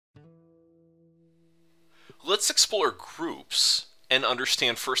Let's explore groups and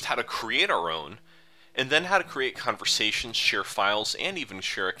understand first how to create our own, and then how to create conversations, share files, and even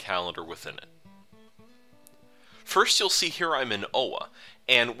share a calendar within it. First, you'll see here I'm in OA,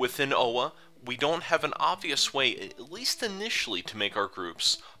 and within OA, we don't have an obvious way, at least initially, to make our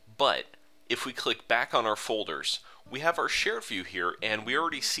groups, but if we click back on our folders, we have our shared view here, and we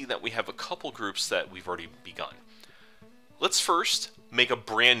already see that we have a couple groups that we've already begun. Let's first make a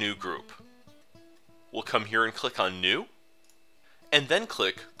brand new group. We'll come here and click on New, and then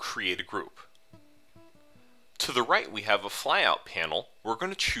click Create a Group. To the right, we have a flyout panel. We're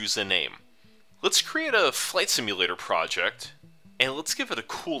going to choose a name. Let's create a flight simulator project, and let's give it a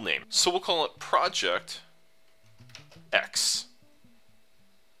cool name. So we'll call it Project X.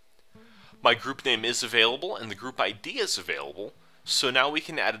 My group name is available, and the group ID is available, so now we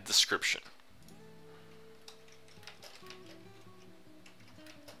can add a description.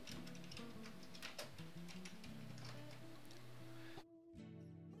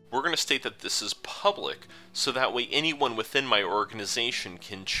 We're going to state that this is public, so that way anyone within my organization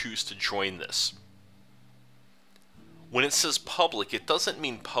can choose to join this. When it says public, it doesn't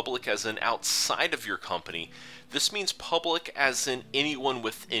mean public as in outside of your company. This means public as in anyone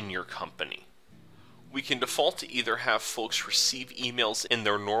within your company. We can default to either have folks receive emails in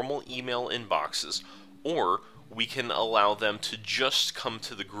their normal email inboxes, or we can allow them to just come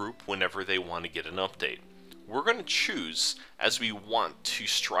to the group whenever they want to get an update. We're going to choose, as we want to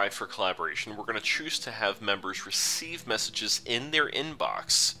strive for collaboration, we're going to choose to have members receive messages in their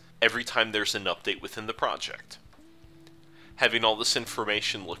inbox every time there's an update within the project. Having all this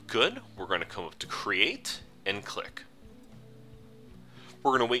information look good, we're going to come up to Create and click.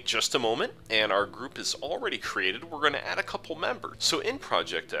 We're going to wait just a moment, and our group is already created. We're going to add a couple members. So in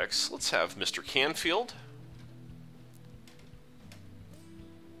Project X, let's have Mr. Canfield.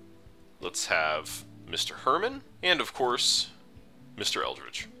 Let's have Mr. Herman, and of course, Mr.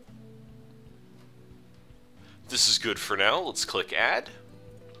 Eldridge. This is good for now. Let's click Add.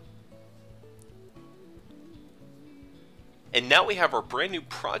 And now we have our brand new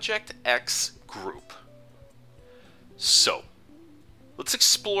Project X group. So, let's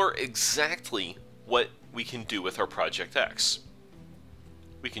explore exactly what we can do with our Project X.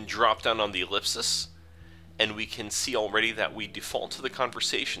 We can drop down on the ellipsis, and we can see already that we default to the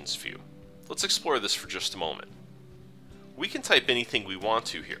Conversations view. Let's explore this for just a moment. We can type anything we want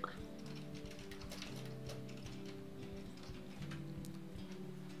to here.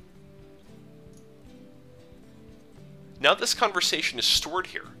 Now this conversation is stored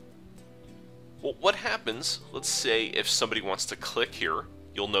here. Well, what happens, let's say if somebody wants to click here,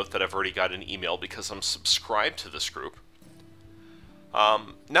 you'll note that I've already got an email because I'm subscribed to this group.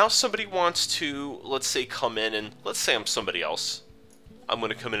 Now somebody wants to, let's say, come in and, let's say I'm somebody else. I'm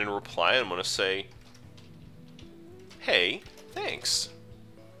going to come in and reply, and I'm going to say, hey, thanks.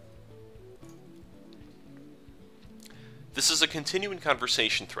 This is a continuing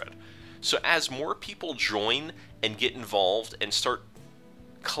conversation thread. So as more people join and get involved and start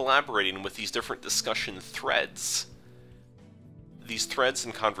collaborating with these different discussion threads, these threads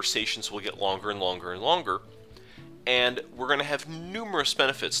and conversations will get longer and longer and longer, and we're going to have numerous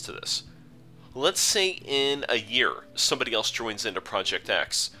benefits to this. Let's say in a year, somebody else joins into Project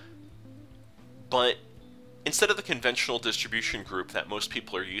X, but instead of the conventional distribution group that most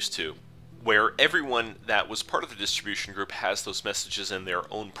people are used to, where everyone that was part of the distribution group has those messages in their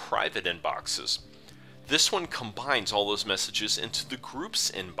own private inboxes, this one combines all those messages into the group's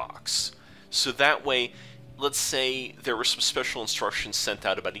inbox. So that way, let's say there were some special instructions sent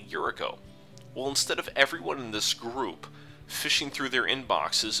out about a year ago. Well, instead of everyone in this group fishing through their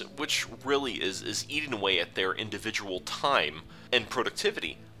inboxes, which really is eating away at their individual time and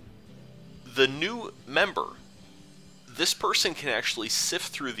productivity, the new member, this person can actually sift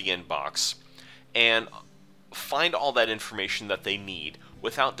through the inbox and find all that information that they need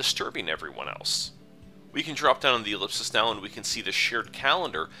without disturbing everyone else. We can drop down on the ellipsis now and we can see the shared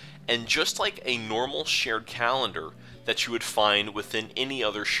calendar, and just like a normal shared calendar that you would find within any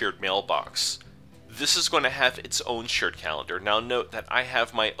other shared mailbox, this is going to have its own shared calendar. Now note that I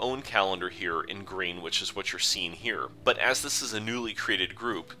have my own calendar here in green, which is what you're seeing here. But as this is a newly created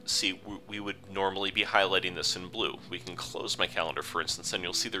group, see, we would normally be highlighting this in blue. We can close my calendar, for instance, and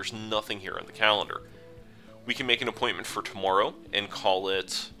you'll see there's nothing here in the calendar. We can make an appointment for tomorrow and call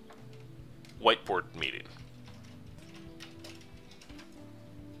it whiteboard meeting.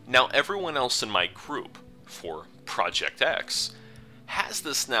 Now everyone else in my group for Project X has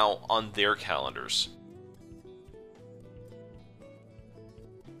this now on their calendars.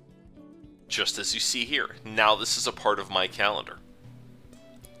 Just as you see here, now this is a part of my calendar.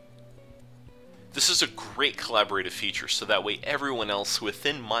 This is a great collaborative feature, so that way everyone else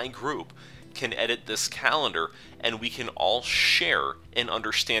within my group can edit this calendar and we can all share and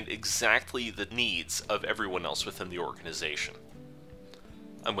understand exactly the needs of everyone else within the organization.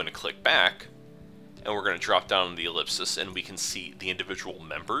 I'm going to click back and we're going to drop down on the ellipsis and we can see the individual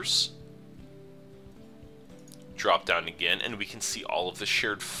members. Drop down again and we can see all of the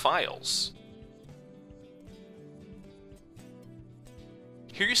shared files.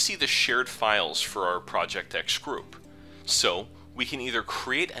 Here you see the shared files for our Project X group. So we can either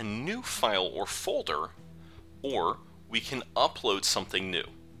create a new file or folder, or we can upload something new.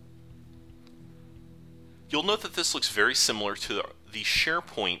 You'll note that this looks very similar to the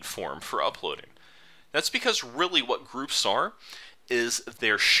SharePoint form for uploading. That's because really what groups are is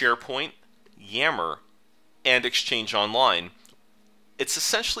they're SharePoint, Yammer, and Exchange Online.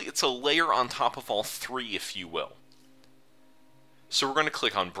 It's a layer on top of all three, if you will. So we're going to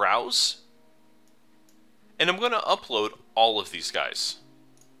click on Browse, and I'm going to upload all of these guys.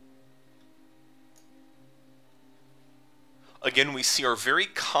 Again, we see our very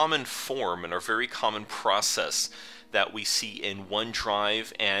common form and our very common process that we see in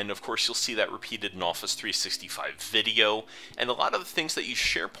OneDrive, and of course you'll see that repeated in Office 365 Video, and a lot of the things that use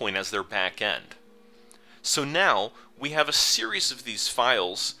SharePoint as their back end. So now we have a series of these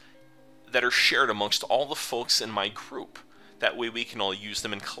files that are shared amongst all the folks in my group. That way we can all use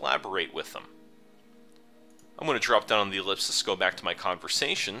them and collaborate with them. I'm going to drop down on the ellipsis, go back to my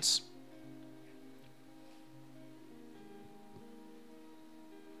conversations.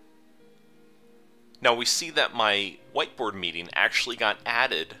 Now we see that my whiteboard meeting actually got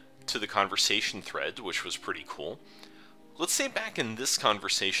added to the conversation thread, which was pretty cool. Let's say back in this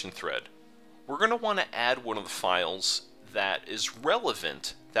conversation thread, we're going to want to add one of the files that is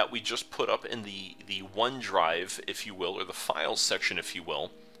relevant that we just put up in the OneDrive, if you will, or the Files section, if you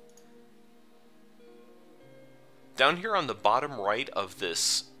will. Down here on the bottom right of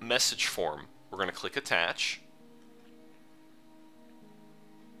this message form, we're going to click Attach.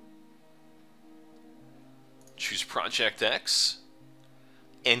 Choose Project X.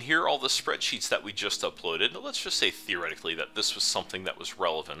 And here are all the spreadsheets that we just uploaded. Let's just say theoretically that this was something that was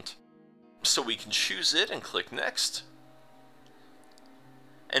relevant. So we can choose it and click Next.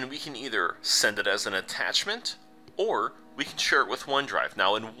 And we can either send it as an attachment, or we can share it with OneDrive.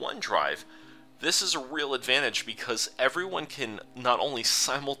 Now in OneDrive, this is a real advantage because everyone can not only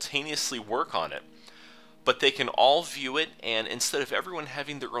simultaneously work on it, but they can all view it, and instead of everyone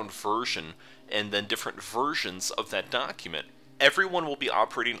having their own version and then different versions of that document, everyone will be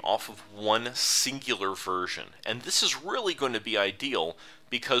operating off of one singular version. And this is really going to be ideal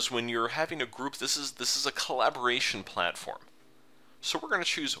because when you're having a group, this is a collaboration platform. So we're going to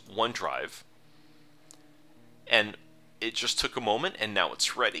choose OneDrive, and it just took a moment and now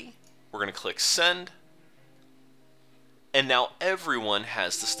it's ready. We're going to click Send, and now everyone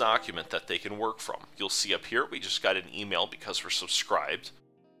has this document that they can work from. You'll see up here we just got an email because we're subscribed.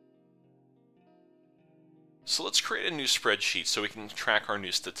 So let's create a new spreadsheet so we can track our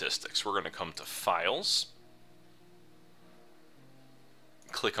new statistics. We're going to come to Files,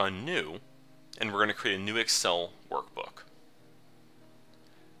 click on New, and we're going to create a new Excel workbook.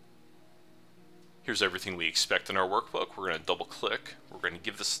 Here's everything we expect in our workbook. We're going to double click. We're going to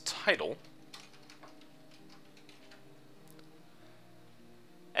give this a title.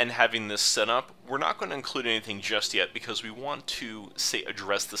 And having this set up, we're not going to include anything just yet because we want to, say,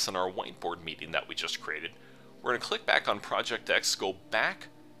 address this in our whiteboard meeting that we just created. We're going to click back on Project X, go back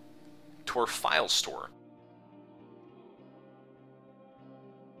to our file store.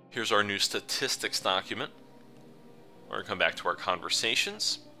 Here's our new statistics document. We're going to come back to our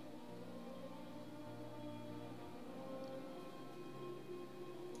conversations.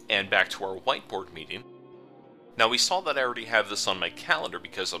 And back to our whiteboard meeting. Now we saw that I already have this on my calendar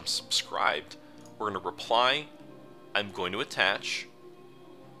because I'm subscribed. We're going to reply, I'm going to attach,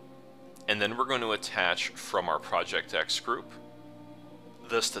 and then we're going to attach from our Project X group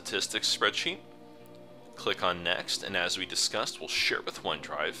the statistics spreadsheet. Click on Next, and as we discussed, we'll share it with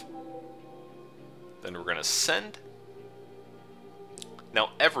OneDrive. Then we're going to send.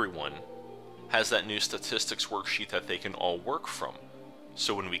 Now everyone has that new statistics worksheet that they can all work from.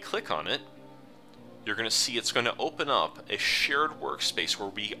 So when we click on it, you're going to see it's going to open up a shared workspace where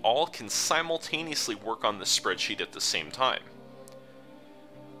we all can simultaneously work on this spreadsheet at the same time.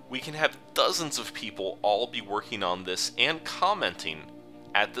 We can have dozens of people all be working on this and commenting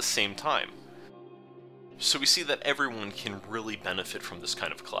at the same time. So we see that everyone can really benefit from this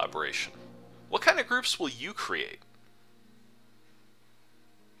kind of collaboration. What kind of groups will you create?